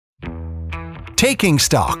Taking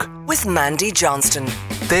Stock with Mandy Johnston.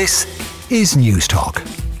 This is News Talk.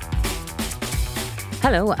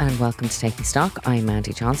 Hello and welcome to Taking Stock. I'm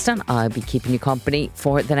Mandy Johnston. I'll be keeping you company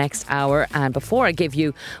for the next hour. And before I give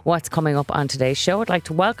you what's coming up on today's show, I'd like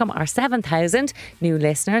to welcome our 7,000 new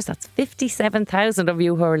listeners. That's 57,000 of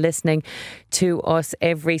you who are listening to us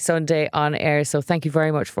every Sunday on air. So thank you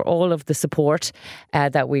very much for all of the support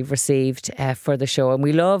that we've received for the show. And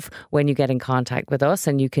we love when you get in contact with us,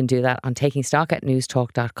 and you can do that on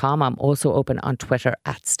takingstock@newstalk.com. I'm also open on Twitter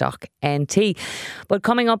 @StockNT. But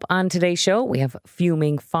coming up on today's show, we have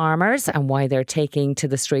Fuming farmers and why they're taking to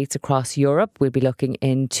the streets across Europe. We'll be looking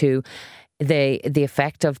into the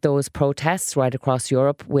effect of those protests right across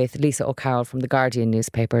Europe with Lisa O'Carroll from The Guardian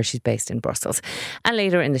newspaper. She's based in Brussels. And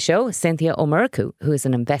later in the show, Cynthia O'Murchu, who is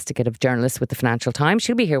an investigative journalist with the Financial Times.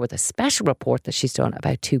 She'll be here with a special report that she's done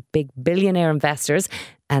about two big billionaire investors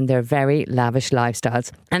and their very lavish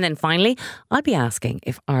lifestyles. And then finally, I'll be asking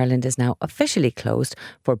if Ireland is now officially closed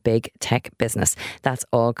for big tech business. That's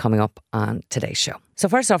all coming up on today's show. So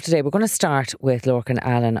first off today, we're going to start with Lorcan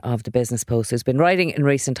Allen of the Business Post, who's been writing in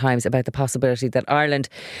recent times about the possibility that Ireland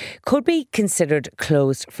could be considered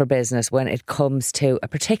closed for business when it comes to a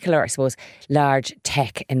particular, I suppose, large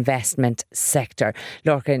tech investment sector.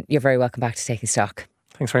 Lorcan, you're very welcome back to Taking Stock.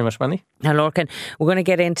 Thanks very much, Mandy. Now, Lorcan, we're going to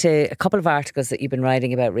get into a couple of articles that you've been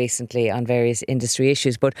writing about recently on various industry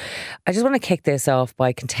issues, but I just want to kick this off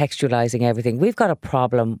by contextualising everything. We've got a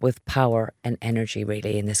problem with power and energy,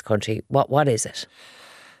 really, in this country. What is it?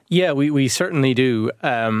 Yeah, we certainly do.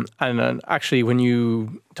 And actually, when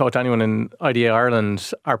you talk to anyone in IDA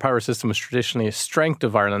Ireland, our power system was traditionally a strength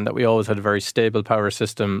of Ireland, that we always had a very stable power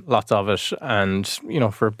system, lots of it. And, you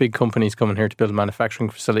know, for big companies coming here to build manufacturing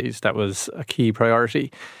facilities, that was a key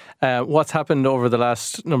priority. What's happened over the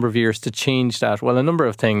last number of years to change that? Well, a number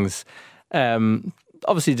of things.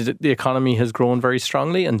 Obviously, the economy has grown very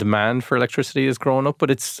strongly and demand for electricity has grown up,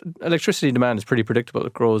 but electricity demand is pretty predictable.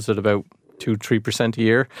 It grows at about 2-3% a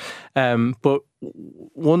year. But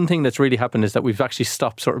one thing that's really happened is that we've actually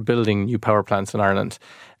stopped sort of building new power plants in Ireland.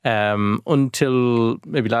 Until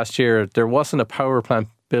maybe last year, there wasn't a power plant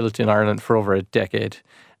built in Ireland for over a decade.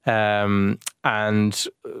 And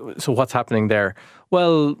so what's happening there?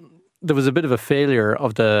 Well, there was a bit of a failure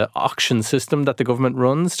of the auction system that the government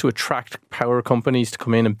runs to attract power companies to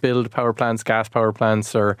come in and build power plants, gas power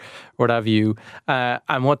plants or what have you.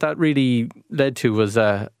 And what that really led to was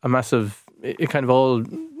a massive, it kind of all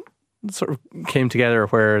sort of came together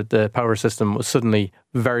where the power system was suddenly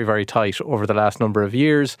very, very tight over the last number of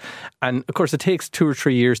years. And of course, it takes 2 or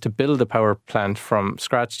 3 years to build a power plant from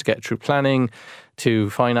scratch, to get through planning, to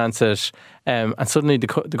finance it. And suddenly the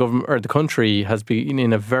government or the country has been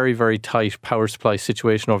in a very, very tight power supply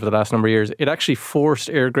situation over the last number of years. It actually forced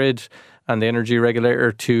EirGrid and the energy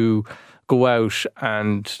regulator to go out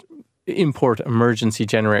and import emergency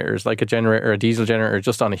generators, like a diesel generator,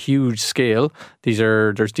 just on a huge scale.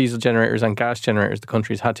 There's diesel generators and gas generators the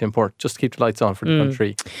country's had to import just to keep the lights on for the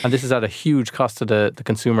country. And this is at a huge cost to the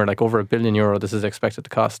consumer, like over €1 billion this is expected to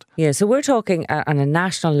cost. Yeah, so we're talking on a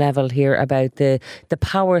national level here about the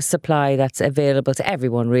power supply that's available to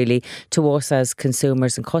everyone, really, to us as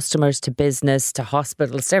consumers and customers, to business, to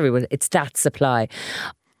hospitals, to everyone. It's that supply.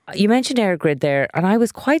 You mentioned EirGrid there, and I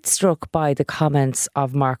was quite struck by the comments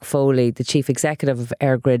of Mark Foley, the chief executive of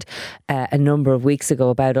EirGrid, a number of weeks ago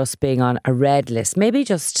about us being on a red list. Maybe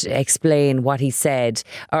just explain what he said,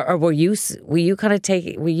 or were you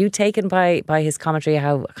taken by his commentary,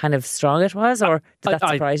 how kind of strong it was, or did that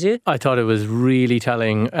surprise you? I thought it was really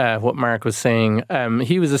telling what Mark was saying.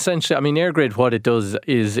 He was essentially, EirGrid, what it does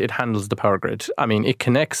is it handles the power grid. It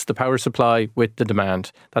connects the power supply with the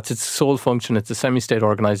demand. That's its sole function. It's a semi-state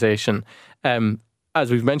organisation. As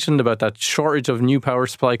we've mentioned about that shortage of new power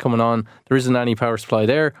supply coming on, there isn't any power supply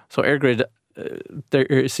there. So EirGrid, their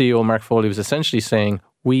CEO Mark Foley was essentially saying,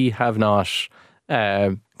 we have not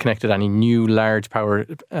connected any new large power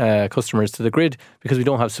customers to the grid because we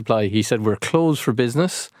don't have supply. He said we're closed for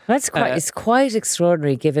business. It's quite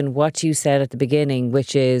extraordinary given what you said at the beginning,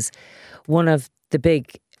 which is one of the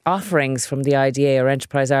big offerings from the IDA or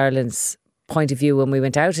Enterprise Ireland's point of view when we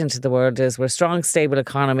went out into the world is we're a strong, stable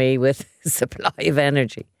economy with supply of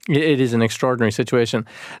energy. It is an extraordinary situation.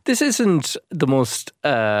 This isn't the most,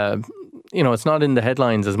 it's not in the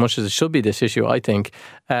headlines as much as it should be, this issue, I think.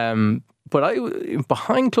 But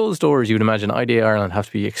behind closed doors, you would imagine IDA Ireland have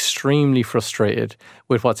to be extremely frustrated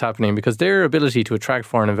with what's happening because their ability to attract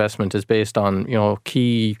foreign investment is based on,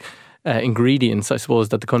 key ingredients, I suppose,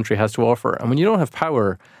 that the country has to offer. And when you don't have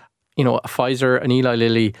power, a Pfizer, an Eli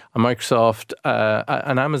Lilly, a Microsoft,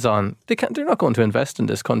 an Amazon, they're not going to invest in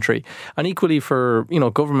this country. And equally for,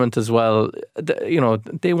 government as well,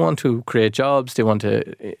 they want to create jobs, they want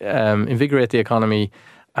to invigorate the economy.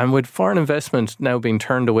 And with foreign investment now being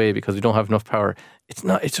turned away because we don't have enough power,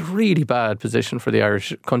 it's a really bad position for the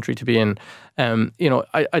Irish country to be in.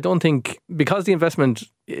 I don't think, because the investment,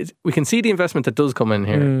 we can see the investment that does come in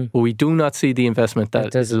here, but we do not see the investment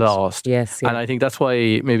that is lost. Yes, yeah. And I think that's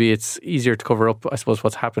why maybe it's easier to cover up, I suppose,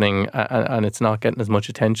 what's happening, and it's not getting as much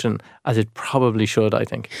attention as it probably should, I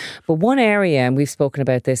think. But one area, and we've spoken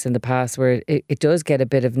about this in the past, where it does get a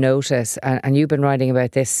bit of notice, and you've been writing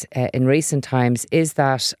about this in recent times, is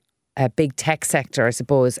that big tech sector, I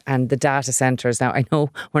suppose, and the data centres. Now, I know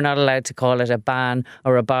we're not allowed to call it a ban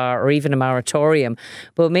or a bar or even a moratorium,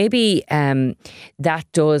 but maybe that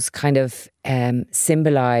does kind of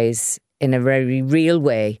symbolise in a very real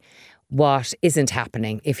way what isn't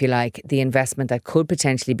happening, if you like, the investment that could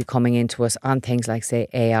potentially be coming into us on things like, say,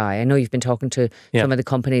 AI. I know you've been talking to some of the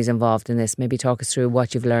companies involved in this. Maybe talk us through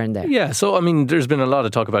what you've learned there. Yeah, so there's been a lot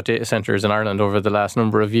of talk about data centres in Ireland over the last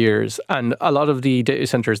number of years, and a lot of the data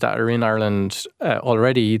centres that are in Ireland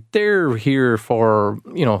already, they're here for,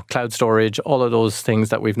 cloud storage, all of those things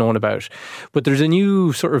that we've known about. But there's a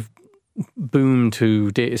new sort of boom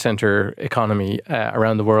to data center economy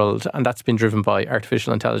around the world, and that's been driven by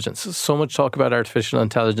artificial intelligence. So much talk about artificial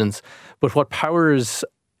intelligence, but what powers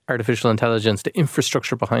artificial intelligence, the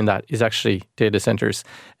infrastructure behind that, is actually data centers.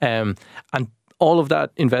 And all of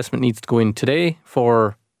that investment needs to go in today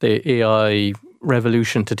for the AI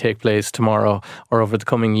revolution to take place tomorrow or over the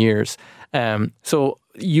coming years. So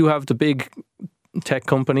you have the big tech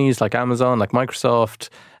companies like Amazon, like Microsoft,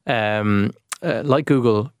 like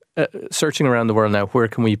Google, searching around the world now, where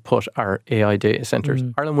can we put our AI data centres?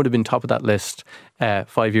 Ireland would have been top of that list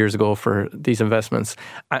 5 years ago for these investments.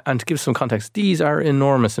 And to give some context, these are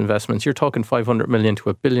enormous investments. You're talking 500 million to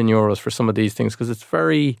 €1 billion for some of these things, because it's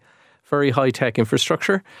very, very high-tech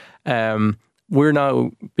infrastructure. We're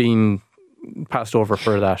now being passed over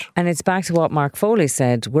for that. And it's back to what Mark Foley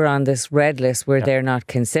said. We're on this red list where they're not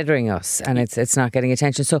considering us, and it's not getting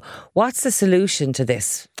attention. So what's the solution to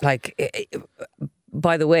this?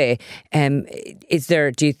 By the way, do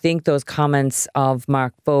you think those comments of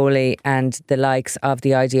Mark Foley and the likes of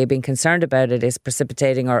the IDA being concerned about it is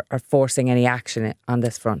precipitating or forcing any action on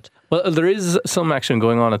this front? Well, there is some action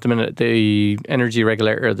going on at the minute. The energy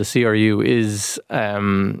regulator, the CRU, has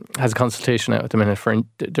a consultation out at the minute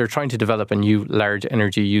they're trying to develop a new large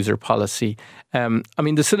energy user policy.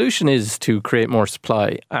 The solution is to create more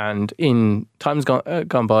supply, and in times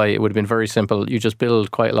gone by, it would have been very simple. You just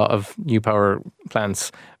build quite a lot of new power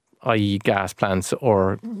plants, i.e. gas plants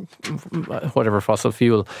or whatever fossil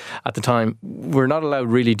fuel at the time. We're not allowed to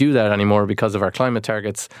really do that anymore because of our climate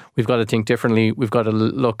targets. We've got to think differently. We've got to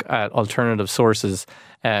look at alternative sources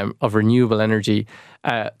of renewable energy.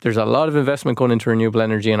 There's a lot of investment going into renewable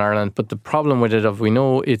energy in Ireland, but the problem with it, we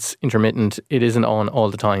know it's intermittent. It isn't on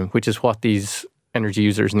all the time, which is what these energy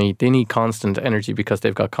users need. They need constant energy because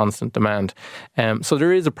they've got constant demand. So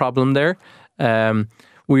there is a problem there. So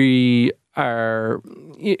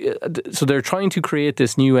they're trying to create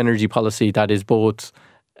this new energy policy that is both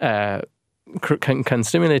can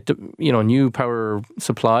stimulate new power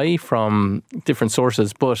supply from different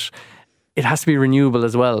sources, but it has to be renewable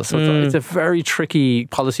as well. So it's a very tricky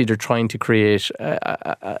policy they're trying to create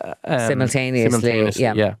simultaneously.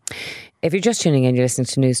 Yeah. If you're just tuning in, you're listening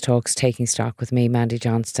to News Talk's Taking Stock with me, Mandy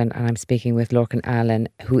Johnston, and I'm speaking with Lorcan Allen,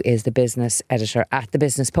 who is the business editor at the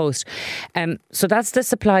Business Post. So that's the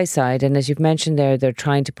supply side, and as you've mentioned there, they're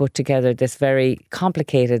trying to put together this very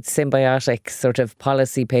complicated, symbiotic sort of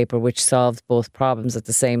policy paper which solves both problems at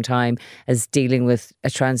the same time as dealing with a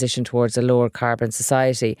transition towards a lower carbon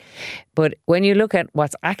society. But when you look at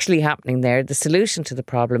what's actually happening there, the solution to the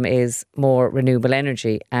problem is more renewable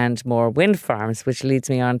energy and more wind farms, which leads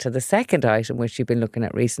me on to the second item which you've been looking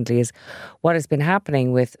at recently, is what has been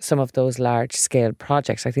happening with some of those large scale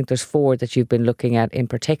projects. I think there's 4 that you've been looking at in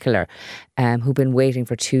particular, who've been waiting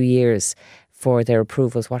for 2 years for their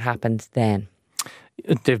approvals. What happened then?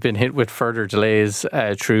 They've been hit with further delays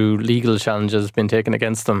through legal challenges been taken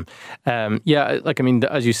against them.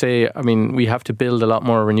 As you say, we have to build a lot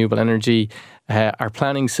more renewable energy. Our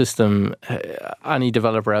planning system, any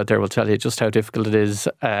developer out there will tell you just how difficult it is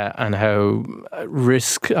and how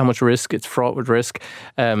much risk, it's fraught with risk.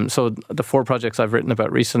 So the 4 projects I've written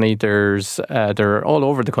about recently, they're all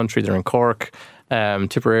over the country. They're in Cork,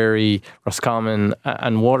 Tipperary, Roscommon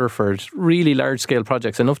and Waterford, really large-scale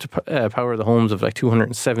projects, enough to power the homes of like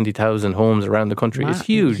 270,000 homes around the country. It's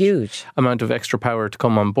huge amount of extra power to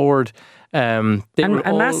come on board. And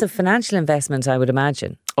massive financial investments, I would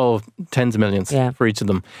imagine. Oh, tens of millions for each of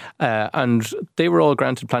them. And they were all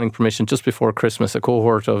granted planning permission just before Christmas. A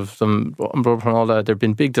cohort of them, and all that. There have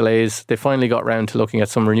been big delays. They finally got around to looking at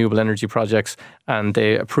some renewable energy projects, and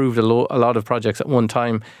they approved a lot of projects at one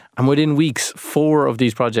time. And within weeks, 4 of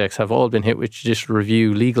these projects have all been hit with judicial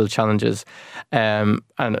review, legal challenges. And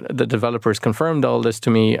the developers confirmed all this to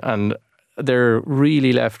me, and they're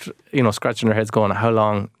really left, scratching their heads going, how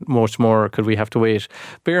long, much more could we have to wait?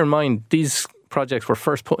 Bear in mind, these projects were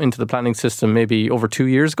first put into the planning system maybe over 2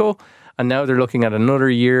 years ago, and now they're looking at another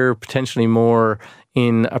year, potentially more,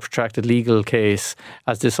 in a protracted legal case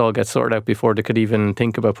as this all gets sorted out before they could even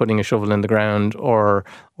think about putting a shovel in the ground or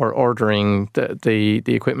ordering the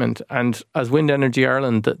equipment. And as Wind Energy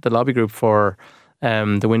Ireland, the lobby group for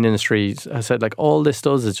the wind industry, has said, like, all this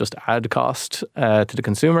does is just add cost to the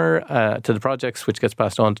consumer, to the projects, which gets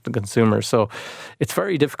passed on to the consumer. So it's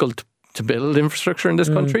very difficult to build infrastructure in this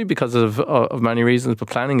country because of many reasons, but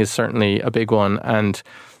planning is certainly a big one. And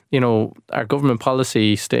our government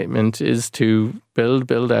policy statement is to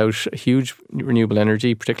build out huge renewable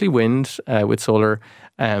energy, particularly wind, with solar.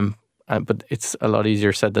 But it's a lot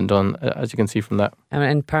easier said than done, as you can see from that. And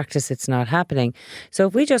in practice, it's not happening. So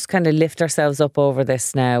if we just kind of lift ourselves up over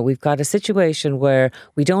this now, we've got a situation where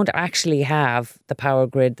we don't actually have the power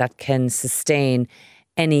grid that can sustain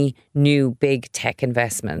any new big tech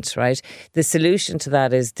investment, right? The solution to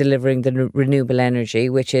that is delivering the renewable energy,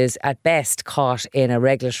 which is at best caught in a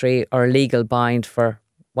regulatory or legal bind for,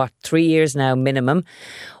 3 years now minimum.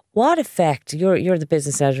 What effect, you're the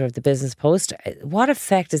business editor of the Business Post, what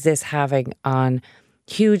effect is this having on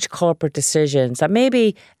huge corporate decisions that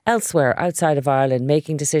maybe elsewhere outside of Ireland,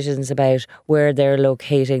 making decisions about where they're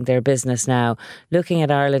locating their business now, looking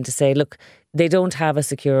at Ireland to say, look, they don't have a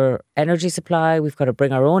secure energy supply. We've got to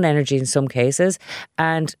bring our own energy in some cases.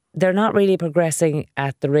 And they're not really progressing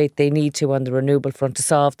at the rate they need to on the renewable front to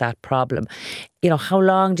solve that problem. How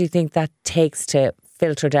long do you think that takes to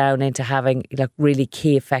filter down into having really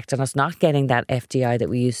key effect on us not getting that FDI that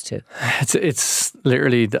we used to? It's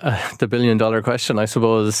literally the $1 billion question, I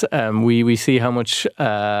suppose. We see how much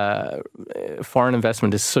foreign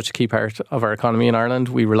investment is such a key part of our economy in Ireland.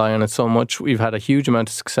 We rely on it so much. We've had a huge amount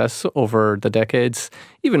of success over the decades.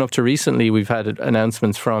 Even up to recently, we've had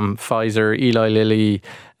announcements from Pfizer, Eli Lilly,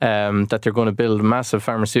 that they're going to build massive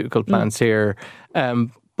pharmaceutical plants here.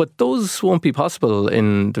 But those won't be possible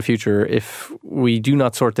in the future if we do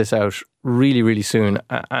not sort this out really, really soon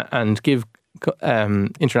and give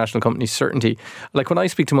international companies certainty. Like when I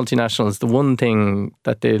speak to multinationals, the one thing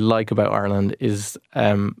that they like about Ireland is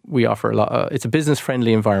we offer a lot. It's a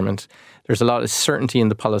business-friendly environment. There's a lot of certainty in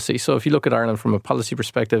the policy. So if you look at Ireland from a policy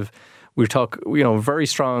perspective, we talk, very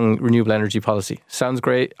strong renewable energy policy. Sounds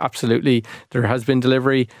great, absolutely. There has been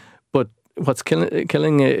delivery, but what's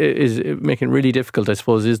killing is making it really difficult, I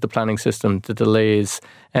suppose, is the planning system, the delays.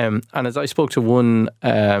 And as I spoke to one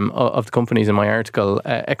of the companies in my article,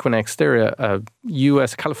 Equinix, they're a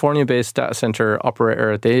US, California-based data center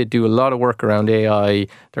operator. They do a lot of work around AI.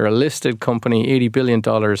 They're a listed company, $80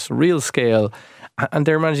 billion, real scale. And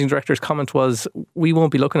their managing director's comment was, we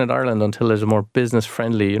won't be looking at Ireland until there's a more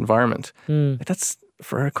business-friendly environment. That's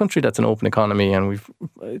for a country that's an open economy, and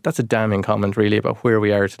that's a damning comment really about where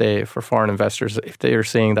we are today for foreign investors if they are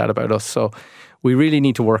saying that about us. So we really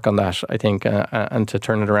need to work on that, I think, and to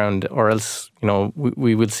turn it around, or else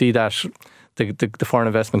we will see that the foreign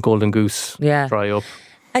investment golden goose dry up.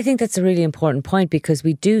 I think that's a really important point, because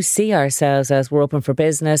we do see ourselves as we're open for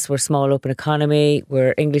business, we're small open economy,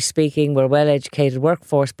 we're English speaking, we're well educated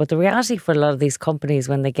workforce. But the reality for a lot of these companies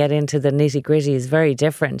when they get into the nitty gritty is very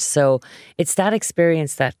different. So it's that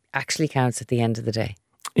experience that actually counts at the end of the day.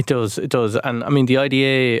 It does. And I mean, the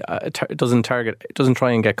IDA doesn't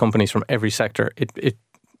try and get companies from every sector. It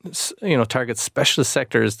targets specialist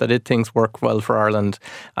sectors that it thinks work well for Ireland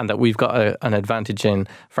and that we've got an advantage in.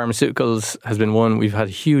 Pharmaceuticals has been one. We've had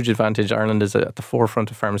a huge advantage. Ireland is at the forefront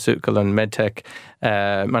of pharmaceutical and medtech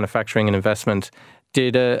manufacturing and investment.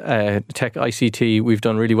 Data, tech, ICT, we've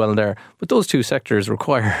done really well there. But those two sectors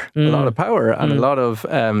require a lot of power and a lot of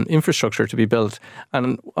infrastructure to be built.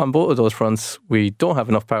 And on both of those fronts, we don't have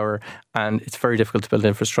enough power and it's very difficult to build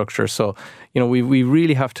infrastructure. So, we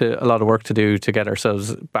really have a lot of work to do to get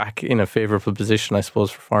ourselves back in a favourable position, I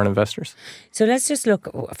suppose, for foreign investors. So let's just look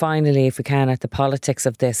finally, if we can, at the politics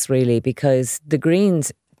of this really, because the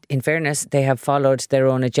Greens, in fairness, they have followed their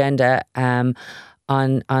own agenda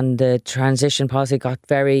on the transition policy, got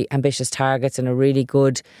very ambitious targets and a really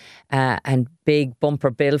good and big bumper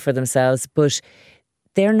bill for themselves, but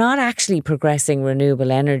they're not actually progressing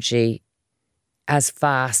renewable energy as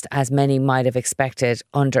fast as many might have expected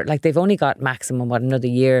they've only got maximum, another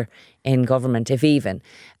year in government, if even.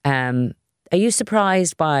 Are you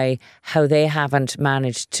surprised by how they haven't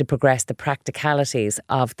managed to progress the practicalities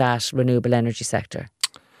of that renewable energy sector?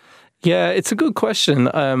 Yeah, it's a good question.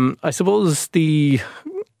 I suppose the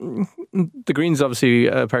Greens, obviously,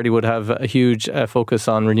 party would have a huge focus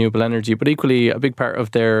on renewable energy, but equally a big part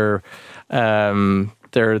of their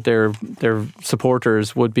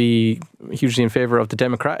supporters would be hugely in favour of the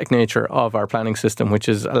democratic nature of our planning system, which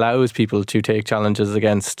allows people to take challenges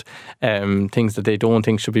against things that they don't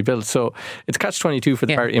think should be built. So it's catch-22 for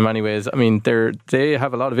the party in many ways. I mean, they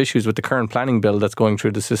have a lot of issues with the current planning bill that's going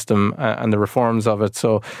through the system and the reforms of it,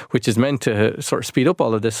 so which is meant to sort of speed up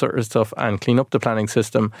all of this sort of stuff and clean up the planning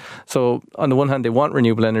system. So on the one hand, they want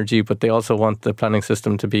renewable energy, but they also want the planning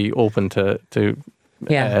system to be open to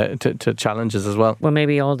challenges as well. Well,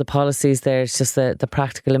 maybe all the policies there, it's just the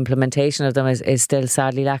practical implementation of them is still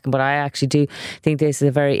sadly lacking. But I actually do think this is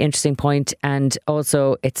a very interesting point, and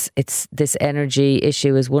also it's this energy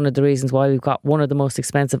issue is one of the reasons why we've got one of the most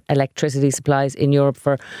expensive electricity supplies in Europe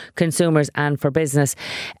for consumers and for business.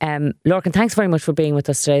 Lorcan, thanks very much for being with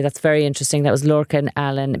us today. That's very interesting. That was Lorcan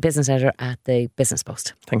Allen, business editor at the Business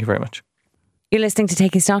Post. Thank you very much. You're listening to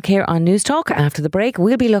Taking Stock here on News Talk. After the break,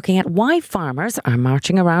 we'll be looking at why farmers are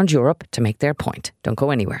marching around Europe to make their point. Don't go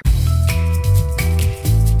anywhere.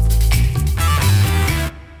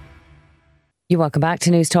 You're welcome back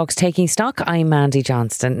to News Talk's Taking Stock. I'm Mandy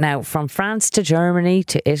Johnston. Now, from France to Germany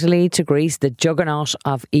to Italy to Greece, the juggernaut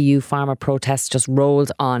of EU farmer protests just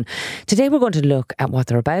rolled on. Today we're going to look at what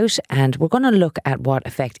they're about, and we're going to look at what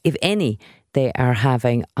effect, if any, they are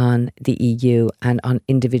having on the EU and on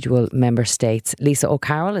individual member states. Lisa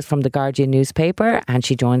O'Carroll is from the Guardian newspaper and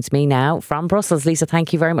she joins me now from Brussels. Lisa,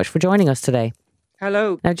 thank you very much for joining us today.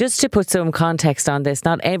 Hello. Now, just to put some context on this,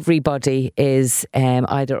 not everybody is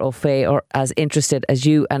either au fait or as interested as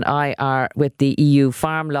you and I are with the EU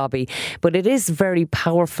farm lobby, but it is a very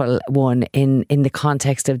powerful one in the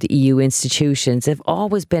context of the EU institutions. They've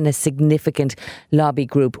always been a significant lobby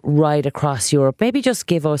group right across Europe. Maybe just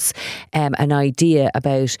give us an idea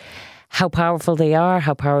about how powerful they are,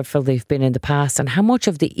 how powerful they've been in the past, and how much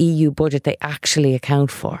of the EU budget they actually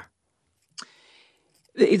account for.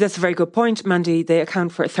 That's a very good point, Mandy. They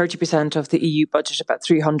account for 30% of the EU budget, about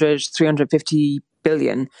 350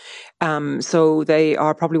 billion. So they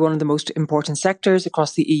are probably one of the most important sectors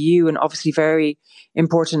across the EU, and obviously very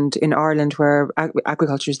important in Ireland, where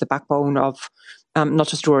agriculture is the backbone of not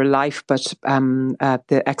just rural life, but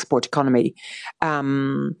the export economy.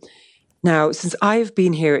 Now, since I've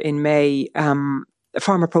been here in May,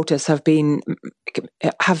 farmer protests have been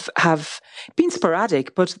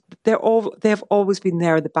sporadic, but they've always been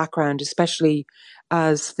there in the background, especially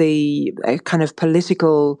as the kind of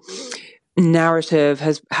political narrative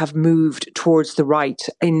have moved towards the right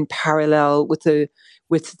in parallel with the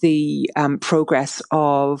progress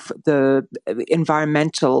of the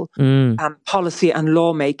environmental policy and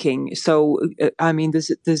lawmaking. So, I mean,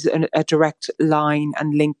 there's a direct line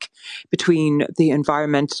and link between the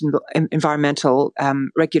environmental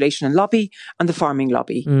regulation and lobby and the farming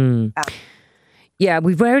lobby. Yeah,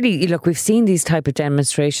 we've seen these type of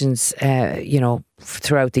demonstrations,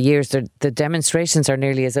 throughout the years. The demonstrations are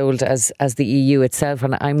nearly as old as the EU itself,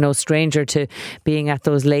 and I'm no stranger to being at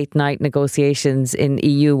those late night negotiations in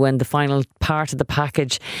EU when the final part of the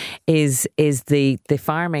package is the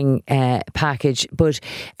farming package. But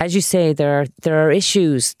as you say, there are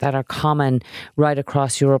issues that are common right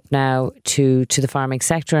across Europe now to the farming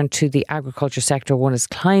sector and to the agriculture sector. One is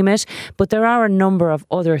climate, but there are a number of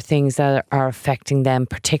other things that are affecting them,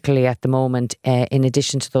 particularly at the moment, in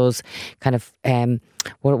addition to those kind of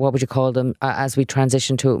what would you call them, as we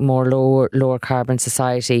transition to a more lower carbon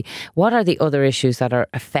society. What are the other issues that are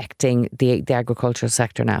affecting the agricultural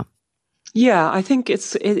sector now? Yeah, I think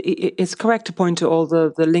it's correct to point to all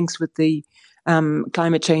the links with the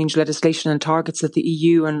climate change legislation and targets that the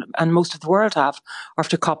EU and most of the world have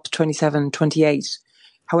after COP27, 28.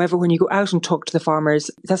 However, when you go out and talk to the farmers,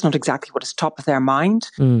 that's not exactly what is top of their mind.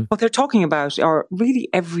 What they're talking about are really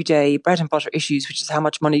everyday bread and butter issues, which is how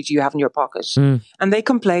much money do you have in your pocket? And they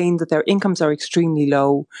complain that their incomes are extremely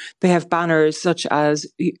low. They have banners such as,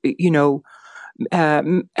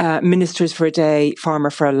 ministers for a day, farmer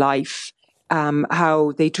for a life.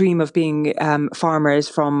 How they dream of being farmers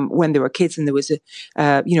from when they were kids, and there was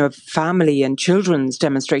a family and children's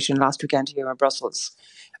demonstration last weekend here in Brussels.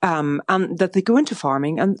 and that they go into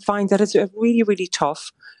farming and find that it's a really, really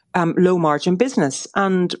tough, low margin business.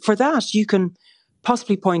 And for that, you can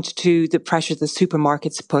possibly point to the pressure the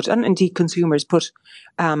supermarkets put, and indeed consumers put,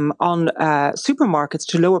 on supermarkets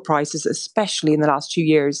to lower prices, especially in the last 2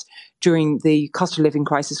 years during the cost of living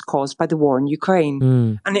crisis caused by the war in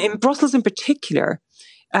Ukraine. And in Brussels in particular,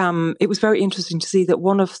 it was very interesting to see that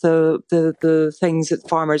one of the things that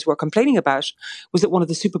farmers were complaining about was that one of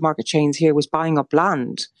the supermarket chains here was buying up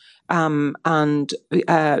land. And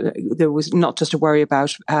there was not just a worry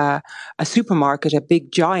about a supermarket, a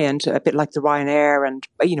big giant, a bit like the Ryanair and,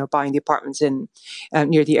 buying the apartments in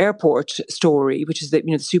near the airport story, which is that,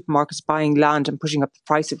 the supermarkets buying land and pushing up the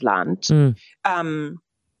price of land.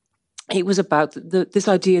 It was about this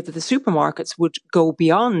idea that the supermarkets would go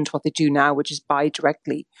beyond what they do now, which is buy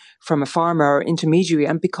directly from a farmer or intermediary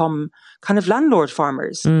and become kind of landlord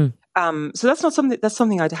farmers. So that's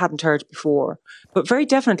something I hadn't heard before. But very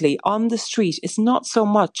definitely on the street, it's not so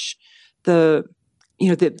much the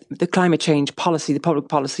climate change policy, the public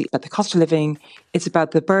policy, but the cost of living. It's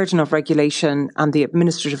about the burden of regulation and the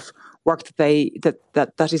administrative work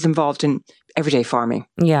that is involved in everyday farming.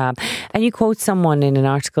 Yeah. And you quote someone in an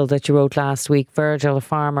article that you wrote last week, Virgil, a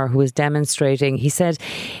farmer who was demonstrating. He said,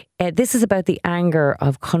 this is about the anger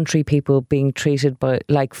of country people being treated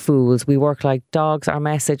like fools. We work like dogs. Our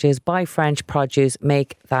message is buy French produce,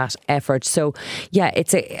 make that effort. So, yeah,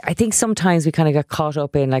 I think sometimes we kind of get caught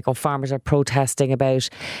up in farmers are protesting about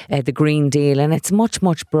the Green Deal, and it's much,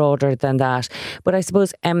 much broader than that. But I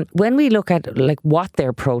suppose when we look at what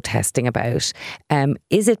they're protesting about,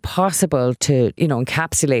 is it possible to,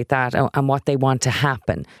 encapsulate that and what they want to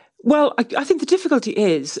happen? Well, I think the difficulty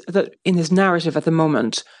is that in this narrative at the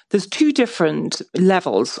moment, there's two different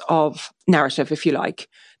levels of narrative, if you like.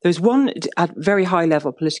 There's one at very high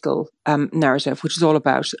level political narrative, which is all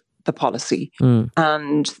about the policy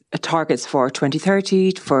and targets for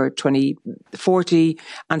 2030, for 2040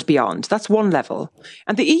 and beyond. That's one level.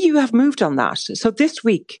 And the EU have moved on that. So this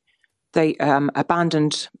week, they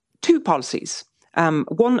abandoned two policies.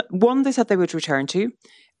 One they said they would return to,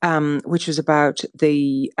 which was about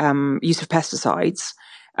the use of pesticides,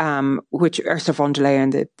 which Ursula von der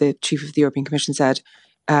Leyen, the chief of the European Commission, said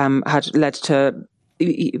had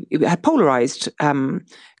polarised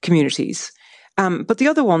communities. But the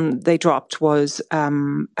other one they dropped was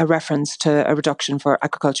a reference to a reduction for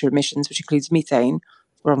agriculture emissions, which includes methane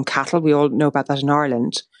from cattle. We all know about that in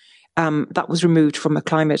Ireland. That was removed from a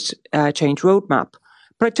climate change roadmap.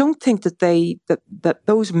 But I don't think that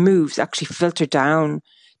those moves actually filter down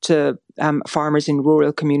to farmers in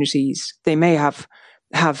rural communities. They may have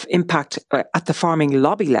impact at the farming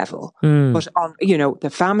lobby level, but on the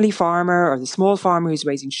family farmer or the small farmer who's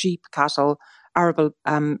raising sheep, cattle, arable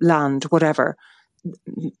land, whatever,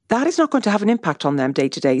 that is not going to have an impact on them day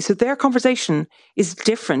to day. So their conversation is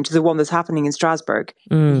different to the one that's happening in Strasbourg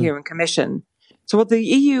here in Commission. So what the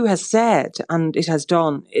EU has said and it has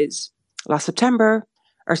done is last September,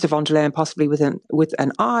 Ursula von der Leyen, possibly with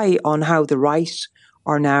an eye on how the right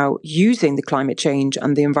are now using the climate change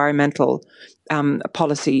and the environmental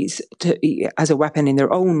policies as a weapon in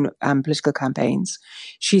their own political campaigns.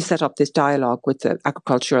 She set up this dialogue with the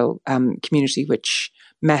agricultural community, which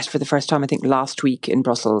met for the first time, I think, last week in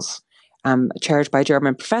Brussels, chaired by a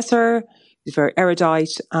German professor who's very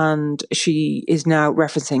erudite, and she is now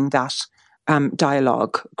referencing that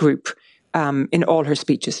dialogue group in all her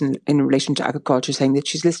speeches in relation to agriculture, saying that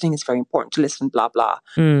she's listening, it's very important to listen, blah, blah.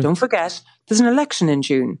 Don't forget, there's an election in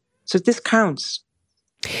June, so this counts.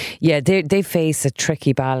 Yeah, they face a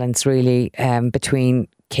tricky balance, really, between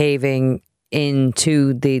caving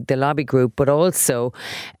into the lobby group, but also,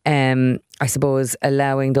 I suppose,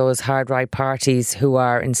 allowing those hard right parties who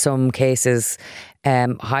are in some cases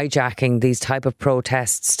hijacking these type of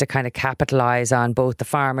protests to kind of capitalise on both the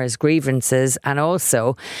farmers' grievances and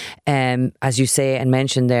also, as you say and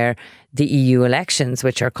mentioned there, the EU elections,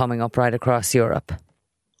 which are coming up right across Europe.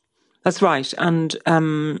 That's right. And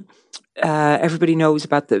everybody knows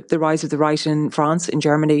about the rise of the right in France, in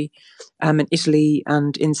Germany, in Italy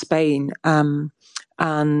and in Spain.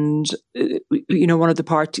 And, one of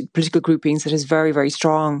the political groupings that is very, very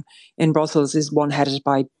strong in Brussels is one headed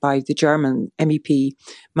by the German MEP,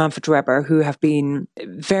 Manfred Weber, who have been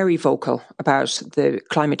very vocal about the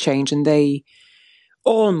climate change. And they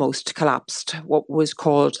almost collapsed what was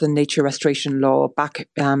called the nature restoration law back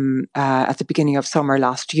at the beginning of summer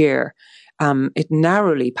last year. It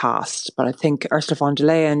narrowly passed, but I think Ursula von der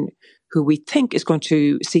Leyen, who we think is going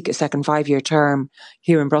to seek a second 5-year term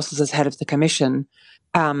here in Brussels as head of the Commission,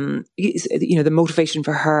 the motivation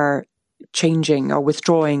for her changing or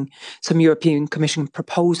withdrawing some European Commission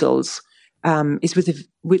proposals is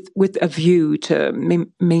with a view to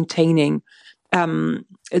maintaining the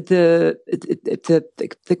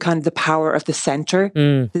kind of the power of the centre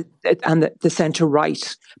and the centre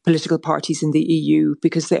right political parties in the EU,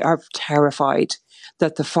 because they are terrified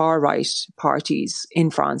that the far right parties in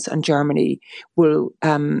France and Germany will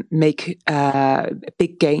make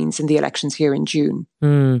big gains in the elections here in June.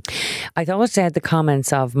 I thought the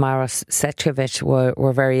comments of Maros Sefcovic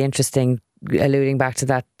were very interesting, alluding back to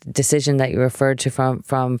that decision that you referred to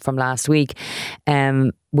from last week,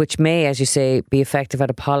 which may, as you say, be effective at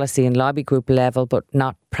a policy and lobby group level, but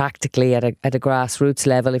not practically at a grassroots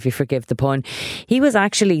level, if you forgive the pun. He was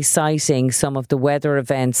actually citing some of the weather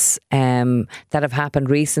events that have happened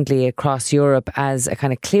recently across Europe as a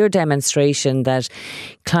kind of clear demonstration that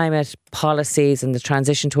climate policies and the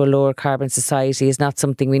transition to a lower carbon society is not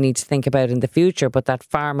something we need to think about in the future, but that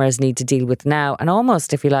farmers need to deal with now. And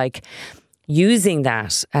almost, if you like, using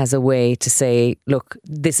that as a way to say, look,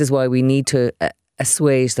 this is why we need to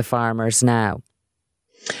assuage the farmers now.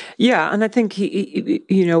 Yeah, and I think he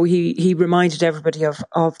reminded everybody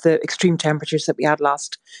of the extreme temperatures that we had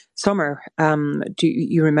last summer. Do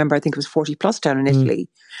you remember? I think it was 40 plus down in Italy.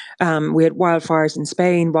 We had wildfires in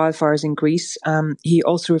Spain, wildfires in Greece. He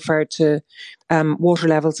also referred to water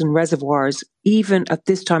levels in reservoirs, even at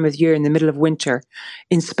this time of year in the middle of winter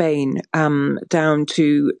in Spain, down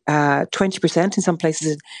to 20% in some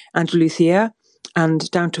places in Andalusia,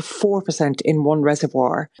 and down to 4% in one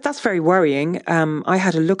reservoir. That's very worrying. I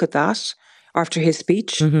had a look at that after his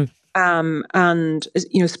speech. And,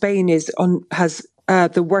 Spain has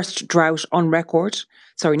the worst drought on record.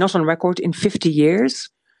 Sorry, not on record, in 50 years.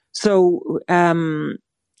 So, climate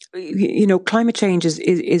change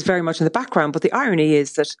is very much in the background. But the irony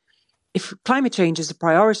is that if climate change is a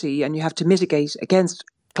priority and you have to mitigate against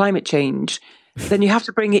climate change, then you have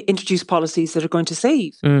to introduce policies that are going to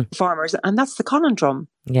save farmers. And that's the conundrum.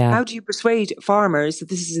 Yeah. How do you persuade farmers that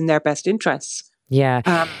this is in their best interests?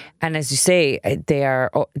 Yeah. And as you say, they're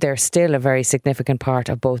still a very significant part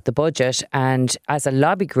of both the budget, and as a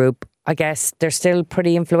lobby group, I guess they're still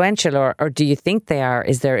pretty influential, or do you think they are?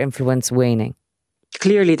 Is their influence waning?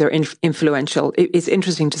 Clearly, they're influential. It's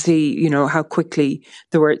interesting to see, how quickly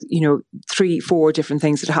there were, 3-4 different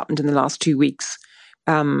things that happened in the last 2 weeks.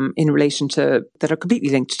 In relation to that are completely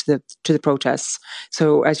linked to the protests.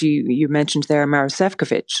 So, as you mentioned there, Maros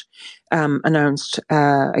Sefcovic announced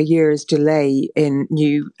a year's delay in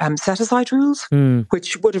new set-aside rules,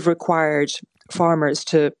 which would have required farmers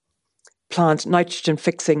to plant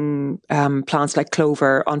nitrogen-fixing plants like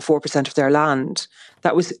clover on 4% of their land.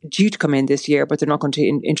 That was due to come in this year, but they're not going to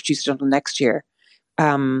introduce it until next year.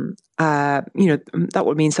 That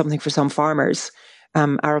would mean something for some farmers.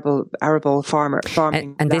 Arable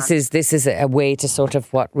farming, and this is a way to sort of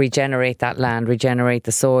regenerate that land, regenerate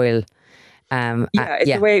the soil.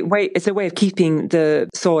 It's a way of keeping the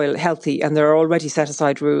soil healthy, and there are already set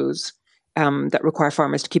aside rules that require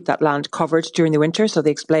farmers to keep that land covered during the winter. So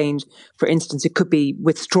they explained, for instance, it could be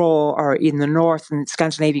with straw, or in the north and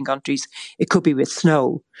Scandinavian countries, it could be with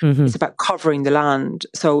snow. It's about covering the land.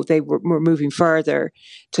 So they were moving further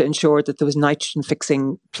to ensure that there was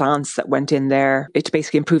nitrogen-fixing plants that went in there to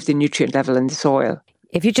basically improve the nutrient level in the soil.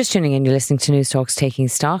 If you're just tuning in, you're listening to News Talk's Taking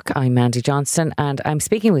Stock. I'm Mandy Johnston, and I'm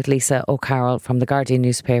speaking with Lisa O'Carroll from the Guardian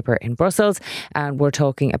newspaper in Brussels, and we're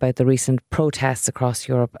talking about the recent protests across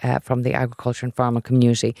Europe from the agriculture and farming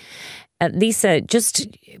community. Lisa,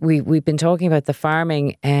 we've been talking about the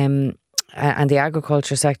farming and the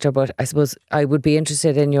agriculture sector, but I suppose I would be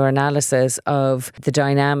interested in your analysis of the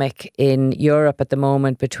dynamic in Europe at the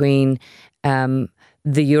moment between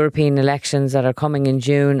the European elections that are coming in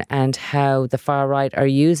June, and how the far right are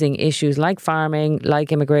using issues like farming,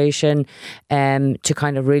 like immigration, to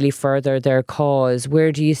kind of really further their cause.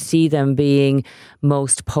 Where do you see them being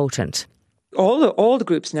most potent? All the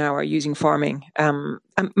groups now are using farming.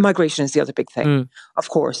 Migration is the other big thing, of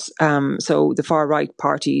course. So the far right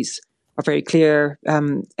parties are very clear.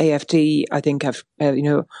 AfD, I think, have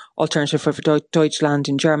Alternative for Deutschland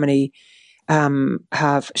in Germany.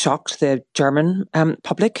 Have shocked the German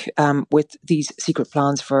public with these secret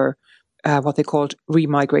plans for what they called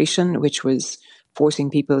remigration, which was forcing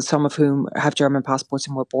people, some of whom have German passports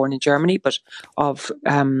and were born in Germany, but of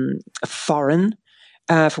foreign,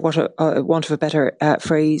 for want of a better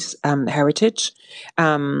phrase, heritage.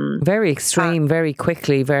 Very extreme, very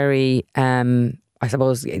quickly, very, I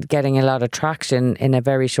suppose, getting a lot of traction in a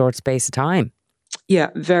very short space of time. Yeah,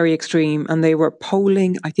 very extreme. And they were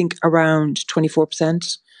polling, I think, around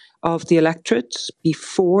 24% of the electorate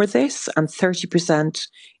before this, and 30%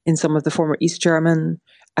 in some of the former East German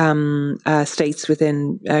states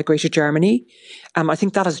within Greater Germany. I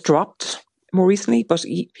think that has dropped more recently. But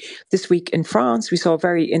this week in France, we saw a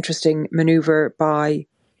very interesting manoeuvre by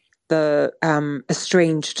the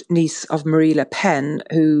estranged niece of Marie Le Pen,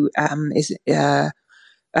 who is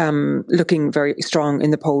looking very strong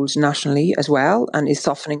in the polls nationally as well, and is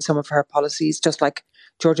softening some of her policies, just like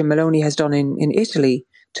Giorgia Meloni has done in Italy,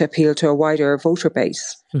 to appeal to a wider voter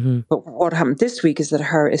base. Mm-hmm. But what happened this week is that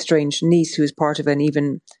her estranged niece, who is part of an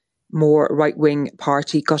even more right-wing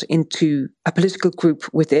party, got into a political group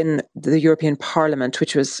within the European Parliament,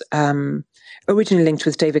 which was originally linked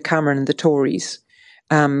with David Cameron and the Tories,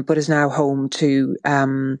 but is now home to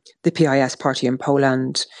the PIS party in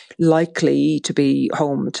Poland, likely to be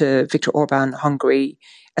home to Viktor Orban, Hungary,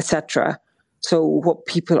 etc. So what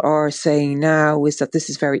people are saying now is that this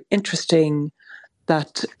is very interesting,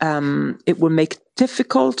 that it will make it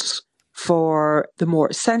difficult for the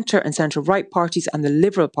more centre and centre-right parties and the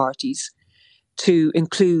Liberal parties to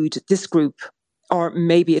include this group, or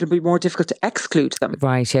maybe it'll be more difficult to exclude them.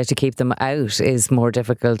 Right, yeah, to keep them out is more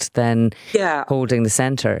difficult than holding the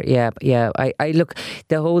centre. Yeah. I look,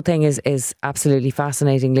 the whole thing is absolutely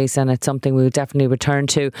fascinating, Lisa, and it's something we'll definitely return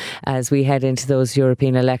to as we head into those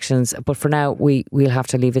European elections. But for now, we'll have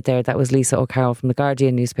to leave it there. That was Lisa O'Carroll from The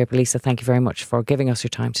Guardian newspaper. Lisa, thank you very much for giving us your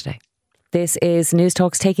time today. This is News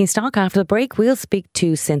Talk's Taking Stock. After the break, we'll speak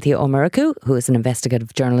to Cynthia O'Murchu, who is an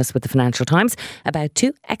investigative journalist with the Financial Times, about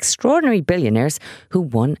two extraordinary billionaires who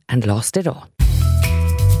won and lost it all.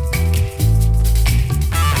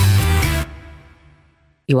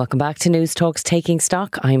 Welcome back to News Talk's Taking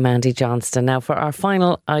Stock. I'm Mandy Johnston. Now, for our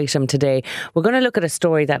final item today, we're going to look at a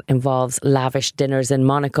story that involves lavish dinners in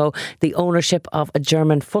Monaco, the ownership of a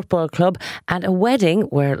German football club, and a wedding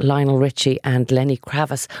where Lionel Richie and Lenny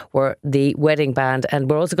Kravitz were the wedding band. And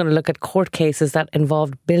we're also going to look at court cases that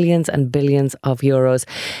involved billions and billions of euros.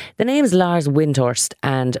 The names Lars Windhorst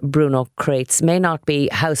and Bruno Kreitz may not be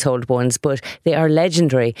household ones, but they are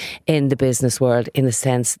legendary in the business world in the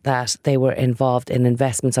sense that they were involved in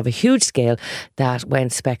investments of a huge scale that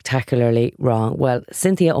went spectacularly wrong. Well,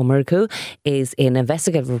 Cynthia O'Murchu is an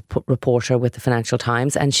investigative reporter with the Financial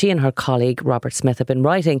Times, and she and her colleague Robert Smith have been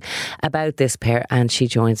writing about this pair, and she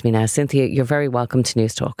joins me now. Cynthia, you're very welcome to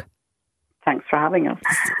News Talk. Thanks for having us.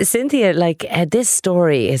 Cynthia, this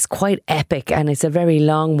story is quite epic and it's a very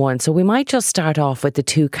long one. So we might just start off with the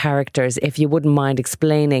two characters, if you wouldn't mind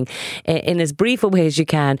explaining in as brief a way as you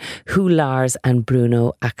can who Lars and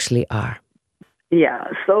Bruno actually are. Yeah,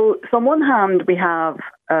 so on one hand, we have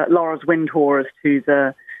Lars Windhorst, who's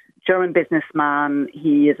a German businessman.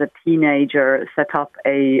 He is a teenager, set up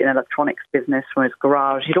an electronics business from his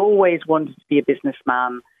garage. He'd always wanted to be a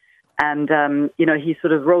businessman. And, he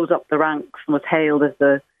sort of rose up the ranks and was hailed as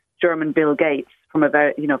the German Bill Gates from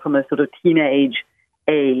from a sort of teenage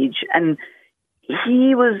age. And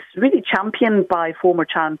he was really championed by former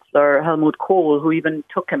Chancellor Helmut Kohl, who even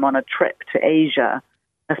took him on a trip to Asia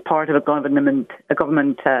as part of a government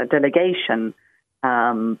delegation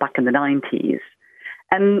back in the 90s.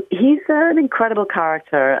 And he's an incredible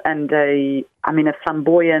character and a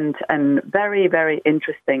flamboyant and very, very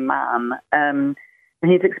interesting man. And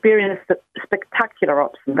he's experienced spectacular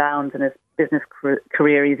ups and downs in his business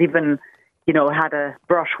career. He's even, had a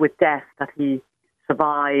brush with death that he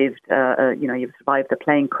survived. He survived a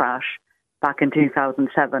plane crash back in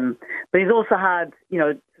 2007. But he's also had,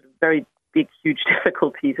 very big, huge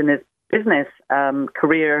difficulties in his business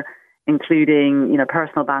career, including,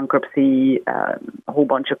 personal bankruptcy, a whole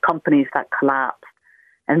bunch of companies that collapsed.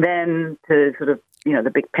 And then to sort of,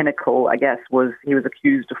 the big pinnacle, I guess, was he was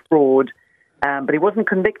accused of fraud. But he wasn't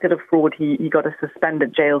convicted of fraud. He got a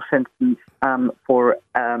suspended jail sentence for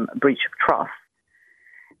breach of trust.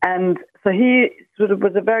 And so he sort of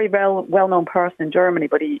was a very well-known person in Germany,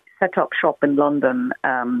 but he set up shop in London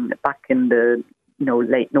back in the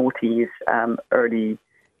late noughties, early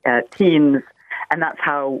teens. And that's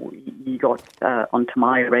how he got onto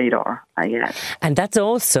my radar, I guess. And that's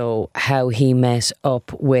also how he met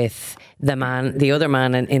up with the other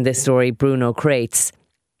man in this story, Bruno Kreitz.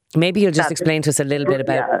 Maybe you'll just explain to us a little bit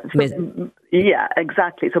about... Yeah,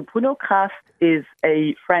 exactly. So Bruno Kreitz is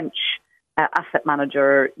a French asset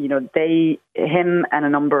manager. Him and a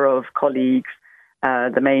number of colleagues,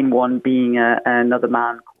 the main one being another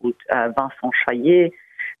man called Vincent Chaillet,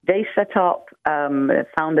 they set up,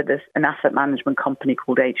 founded an asset management company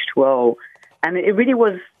called H2O. And it really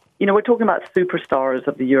was, we're talking about superstars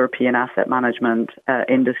of the European asset management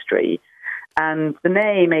industry. And the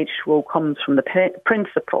name H2O comes from the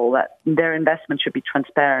principle that their investment should be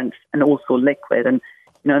transparent and also liquid. And,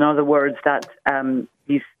 in other words, that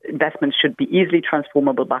these investments should be easily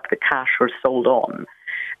transformable back to cash or sold on.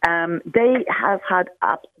 They have had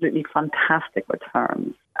absolutely fantastic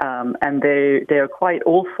returns. and they are quite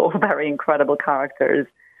also very incredible characters.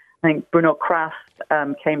 I think Bruno Kraft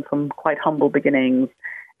came from quite humble beginnings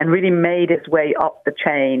and really made his way up the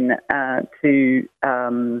chain to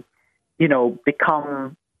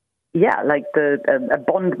become like a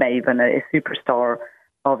bond maven, a superstar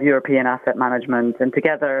of European asset management. And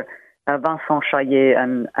together, Vincent Chaillet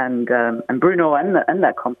and Bruno and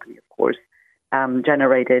their company, of course,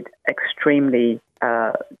 generated extremely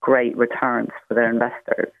great returns for their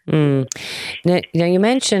investors. Now you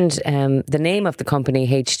mentioned the name of the company,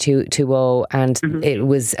 H2O, and it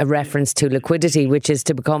was a reference to liquidity, which is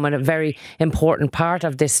to become a very important part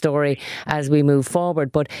of this story as we move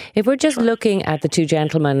forward. But if we're just looking at the two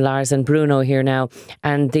gentlemen, Lars and Bruno, here now,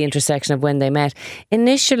 and the intersection of when they met,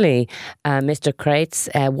 initially Mr. Kreitz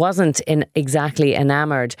wasn't exactly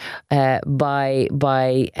enamoured by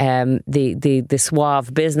the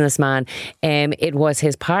suave businessman. It was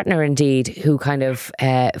his partner, indeed, who kind of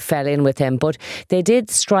fell in with him. But they did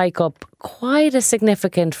strike up quite a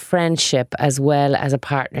significant friendship as well as a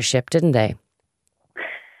partnership, didn't they?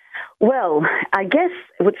 Well, I guess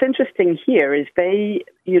what's interesting here is they,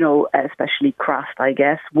 especially Kraft, I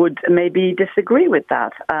guess, would maybe disagree with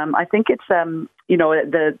that. I think it's,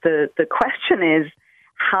 the question is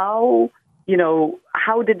how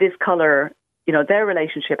did this color, their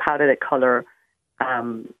relationship, how did it color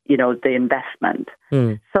the investment.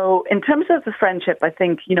 So in terms of the friendship, I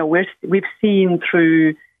think, we've seen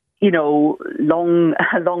through, long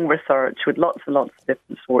research with lots and lots of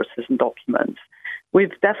different sources and documents.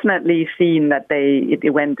 We've definitely seen that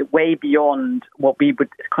it went way beyond what we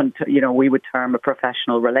would term a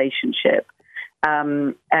professional relationship.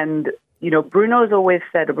 And,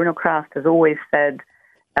 Bruno Kraft has always said,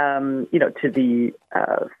 to the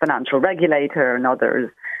financial regulator and others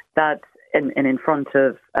that, and in front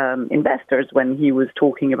of investors when he was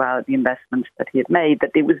talking about the investments that he had made,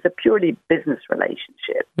 that it was a purely business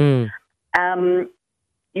relationship.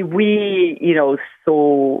 We,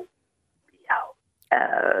 saw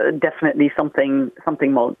definitely something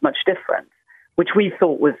much different, which we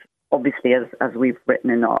thought was obviously, as we've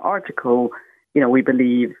written in our article, we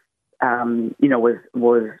believe,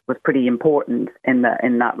 was pretty important in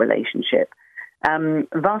that relationship.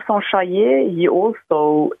 Vincent Chaillet, he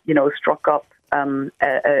also, struck up an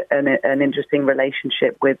interesting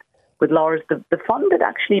relationship with Lars. The fund had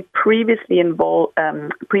actually previously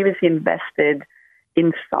invested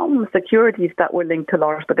in some securities that were linked to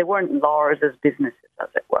Lars, but they weren't Lars's businesses, as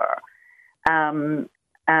it were.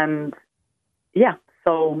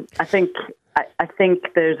 So I think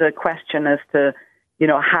there's a question as to,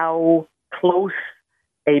 how close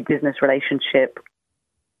a business relationship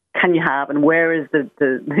can you have, and where is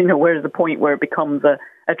where's the point where it becomes a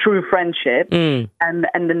true friendship, and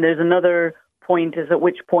then there's another point, is at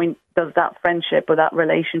which point does that friendship or that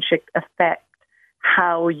relationship affect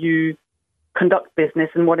how you conduct business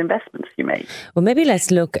and what investments you make? Well, maybe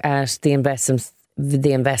let's look at the investments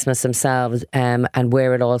themselves, and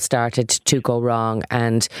where it all started to go wrong,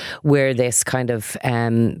 and where this kind of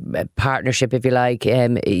partnership, if you like,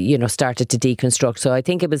 started to deconstruct. So I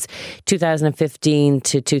think it was 2015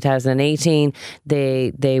 to 2018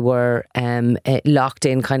 they were locked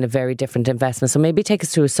in kind of very different investments. So maybe take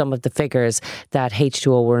us through some of the figures that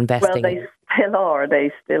H2O were investing in.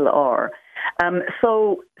 They still are.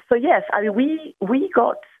 So yes, I mean, we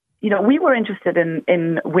got, we were interested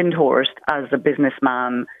in Windhorst as a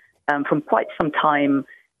businessman from quite some time.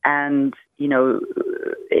 And,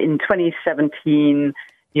 in 2017,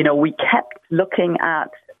 we kept looking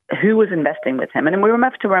at who was investing with him. And we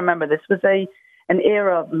have to remember this was an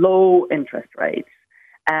era of low interest rates.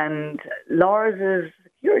 And Lars's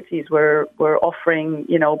securities were offering,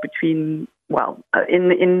 between,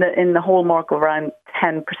 in the hallmark of around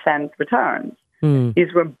 10% returns.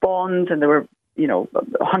 These were bonds, and there were,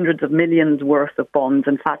 hundreds of millions worth of bonds.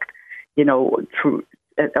 In fact,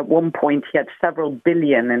 at one point he had several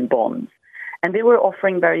billion in bonds, and they were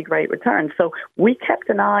offering very great returns. So we kept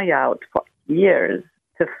an eye out for years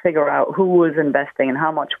to figure out who was investing and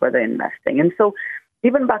how much were they investing. And so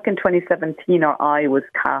even back in 2017, our eye was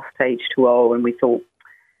cast to H2O, and we thought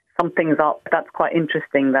something's up. That's quite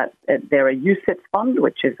interesting that they're a UCITS fund,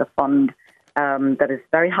 which is a fund that is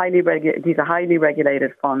very highly regulated. These are highly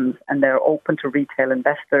regulated funds, and they're open to retail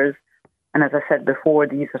investors. And as I said before,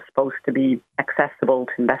 these are supposed to be accessible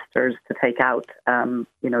to investors to take out, to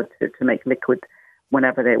make liquid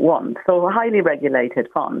whenever they want. So highly regulated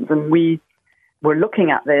funds. And we were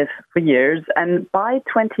looking at this for years. And by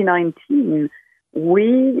 2019,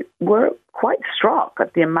 we were quite struck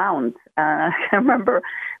at the amount. I remember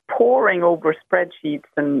poring over spreadsheets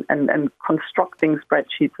and constructing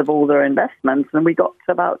spreadsheets of all their investments, and we got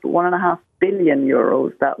to about €1.5 billion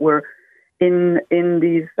that were in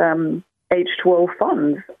these H2O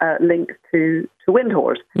funds linked to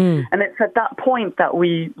Windhorse. And it's at that point that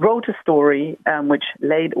we wrote a story which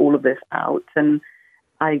laid all of this out, and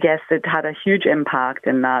I guess it had a huge impact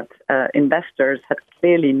in that investors had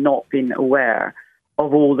clearly not been aware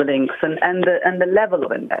of all the links and the level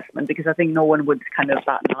of investment, because I think no one would kind of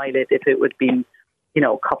bat an eyelid if it would have been,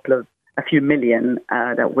 a few million,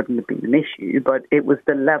 that wouldn't have been an issue. But it was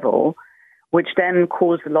the level, which then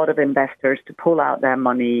caused a lot of investors to pull out their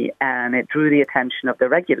money, and it drew the attention of the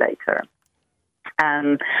regulator.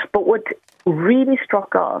 But what really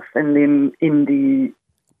struck us as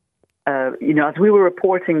we were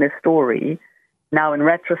reporting this story, now in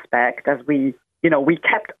retrospect, as we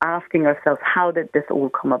kept asking ourselves, how did this all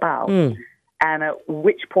come about? And at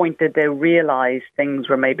which point did they realize things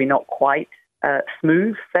were maybe not quite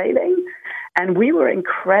smooth sailing? And we were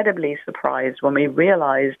incredibly surprised when we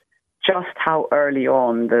realized just how early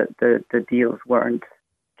on the deals weren't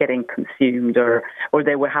getting consumed, or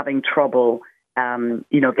they were having trouble, getting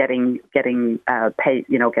paid,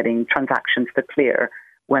 getting transactions to clear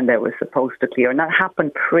when they were supposed to clear. And that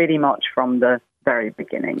happened pretty much from the very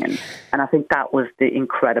beginning. And I think that was the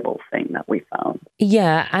incredible thing that we found.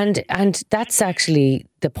 Yeah, and that's actually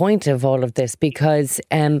the point of all of this, because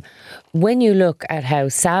when you look at how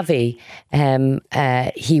savvy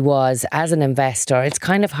he was as an investor, it's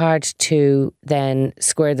kind of hard to then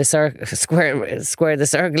square the circle,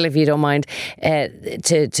 if you don't mind,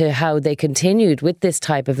 to how they continued with this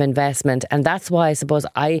type of investment. And that's why I suppose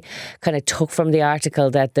I kind of took from the article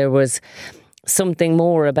that there was something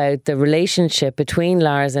more about the relationship between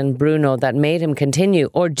Lars and Bruno that made him continue?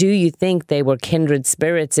 Or do you think they were kindred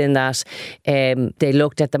spirits in that they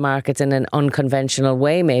looked at the markets in an unconventional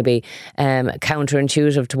way, maybe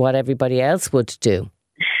counterintuitive to what everybody else would do?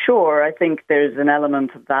 Sure, I think there's an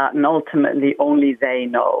element of that, and ultimately only they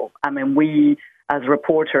know. I mean, we as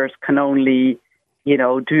reporters can only,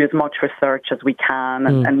 do as much research as we can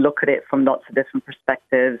and look at it from lots of different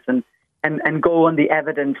perspectives and go on the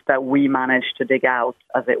evidence that we managed to dig out,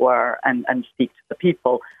 as it were, and speak to the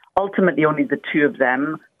people. Ultimately, only the two of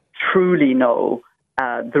them truly know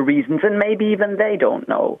the reasons, and maybe even they don't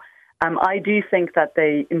know. I do think that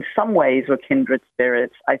they, in some ways, were kindred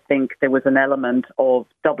spirits. I think there was an element of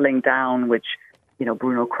doubling down, which,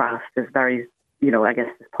 Bruno Kraft is very, I guess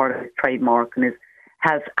is part of his trademark, and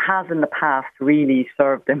has in the past really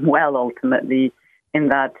served them well, ultimately, in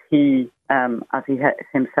that he, as he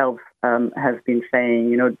himself has been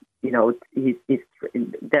saying,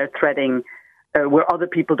 they're treading where other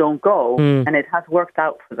people don't go, and it has worked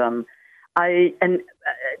out for them. To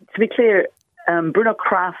be clear, Bruno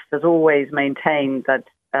Kraft has always maintained that,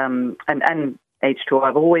 and H2O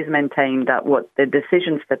have always maintained that what the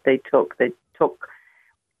decisions that they took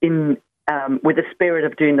in with the spirit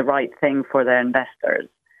of doing the right thing for their investors.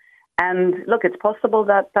 And look, it's possible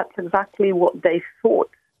that that's exactly what they thought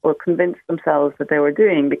or convinced themselves that they were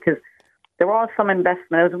doing, because there are some investments,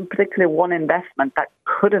 there was particularly one investment that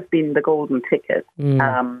could have been the golden ticket,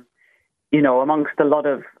 amongst a lot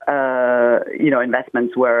of,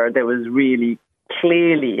 investments where there was really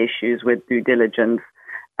clearly issues with due diligence,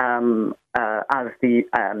 as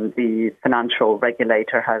the financial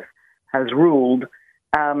regulator has ruled.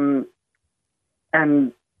 And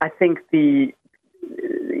I think the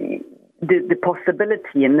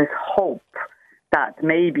possibility and this hope that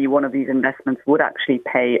maybe one of these investments would actually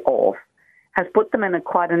pay off has put them in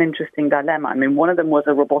quite an interesting dilemma. I mean, one of them was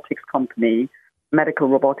a robotics company, medical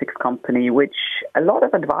robotics company, which a lot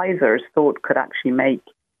of advisors thought could actually make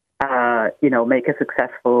a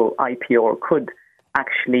successful IPO, or could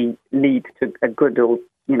actually lead to a good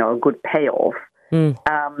payoff.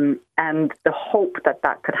 And the hope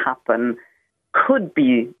that could happen could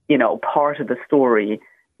be, part of the story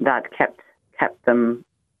that kept them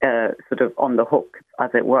sort of on the hook, as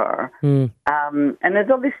it were. And there's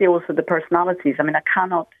obviously also the personalities. I mean, I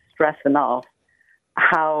cannot stress enough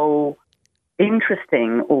how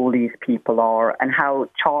interesting all these people are, and how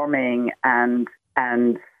charming and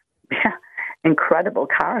incredible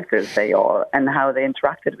characters they are, and how they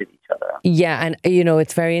interacted with each other. Yeah, and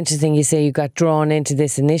it's very interesting you say you got drawn into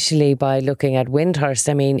this initially by looking at Windhurst.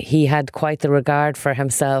 I mean, he had quite the regard for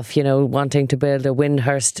himself, wanting to build a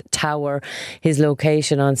Windhurst tower, his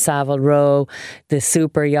location on Savile Row, the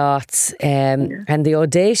super yachts, and the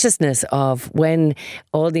audaciousness of, when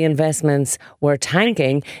all the investments were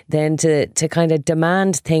tanking, then to kind of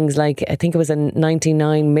demand things like, I think it was a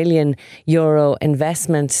 €99 million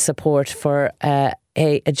investment support for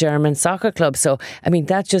a German soccer club. So, I mean,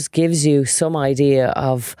 that just gives you some idea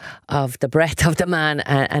of the breadth of the man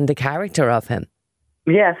and the character of him.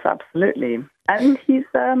 Yes, absolutely. And he's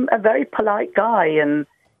a very polite guy. And,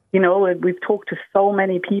 we've talked to so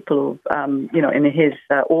many people, in his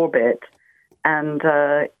orbit. And,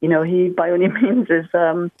 he by any means is,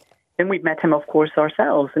 and we've met him, of course,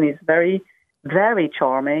 ourselves. And he's very, very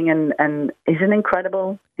charming and he's an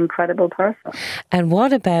incredible person. And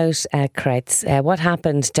what about Kretz? What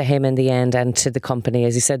happened to him in the end and to the company?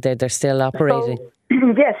 As you said, they're still operating.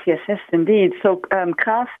 Yes, indeed. So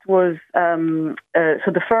Krast was so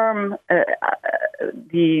the firm,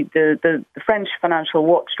 the French financial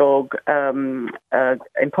watchdog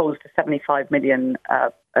imposed a 75 million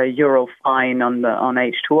euro fine on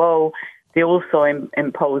H2O. They also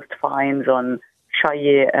imposed fines on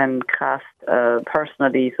Chaillet and Krast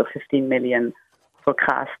personally, so 15 million for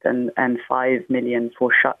Krast and 5 million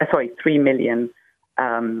for 3 million.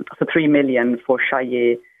 So 3 million for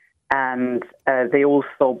Chaillet. And they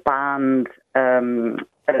also banned,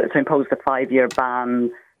 imposed a 5-year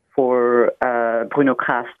ban for Bruno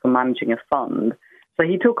Krast for managing a fund. So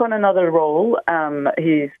he took on another role.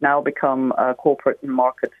 He's now become a corporate and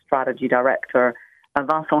market strategy director.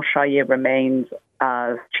 Vincent Chaillet remains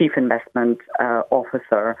as chief investment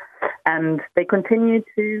officer. And they continue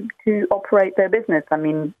to operate their business. I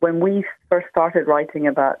mean, when we first started writing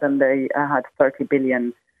about them, they had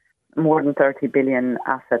more than 30 billion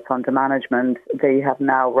assets under management. They have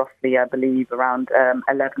now roughly, I believe, around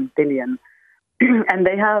 11 billion. And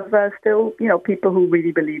they have still, people who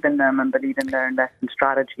really believe in them and believe in their investment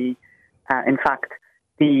strategy. In fact,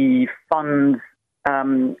 the funds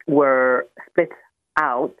were split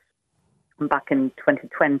out back in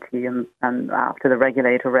 2020 and after the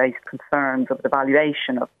regulator raised concerns of the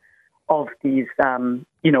valuation of these, of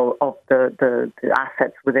the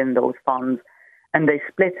assets within those funds. And they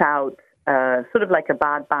split out, sort of like a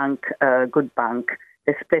bad bank, good bank.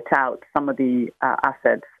 They split out some of the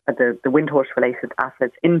assets, the Windhorse-related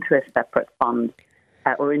assets, into a separate fund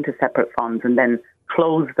or into separate funds, and then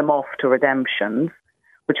closed them off to redemptions,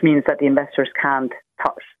 which means that the investors can't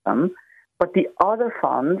touch them. But the other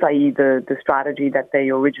funds, i.e. the strategy that they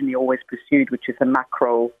originally always pursued, which is a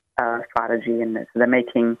macro strategy, and so they're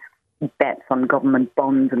making bets on government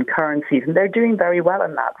bonds and currencies, and they're doing very well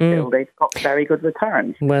in that still. They've got very good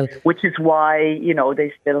returns, which is why,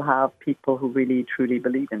 they still have people who really, truly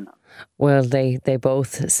believe in them. Well, they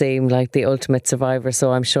both seem like the ultimate survivor,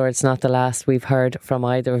 so I'm sure it's not the last we've heard from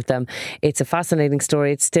either of them. It's a fascinating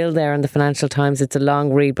story. It's still there in the Financial Times. It's a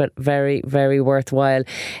long read, but very, very worthwhile.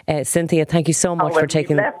 Cynthia, thank you so much for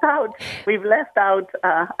taking... We've left out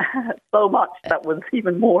so much that was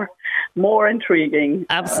even more intriguing.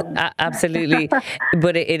 Absolutely.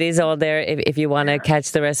 But it is all there if you want to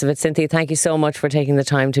catch the rest of it. Cynthia, thank you so much for taking the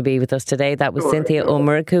time to be with us today. That was Cynthia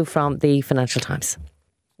O'Murchu from the Financial Times.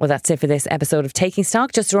 Well, that's it for this episode of Taking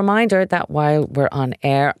Stock. Just a reminder that while we're on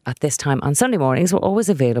air at this time on Sunday mornings, we're always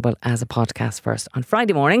available as a podcast first on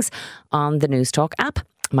Friday mornings on the News Talk app.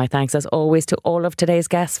 My thanks as always to all of today's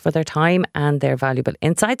guests for their time and their valuable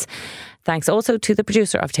insights. Thanks also to the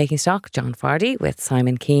producer of Taking Stock, John Fardy, with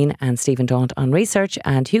Simon Keane and Stephen Daunt on research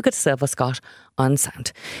and Hugo Silva Scott on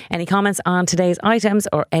sound. Any comments on today's items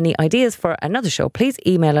or any ideas for another show, please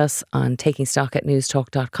email us on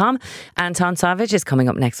takingstock@newstalk.com. Anton Savage is coming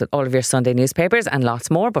up next with all of your Sunday newspapers and lots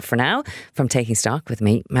more. But for now, from Taking Stock with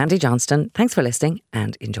me, Mandy Johnston, thanks for listening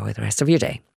and enjoy the rest of your day.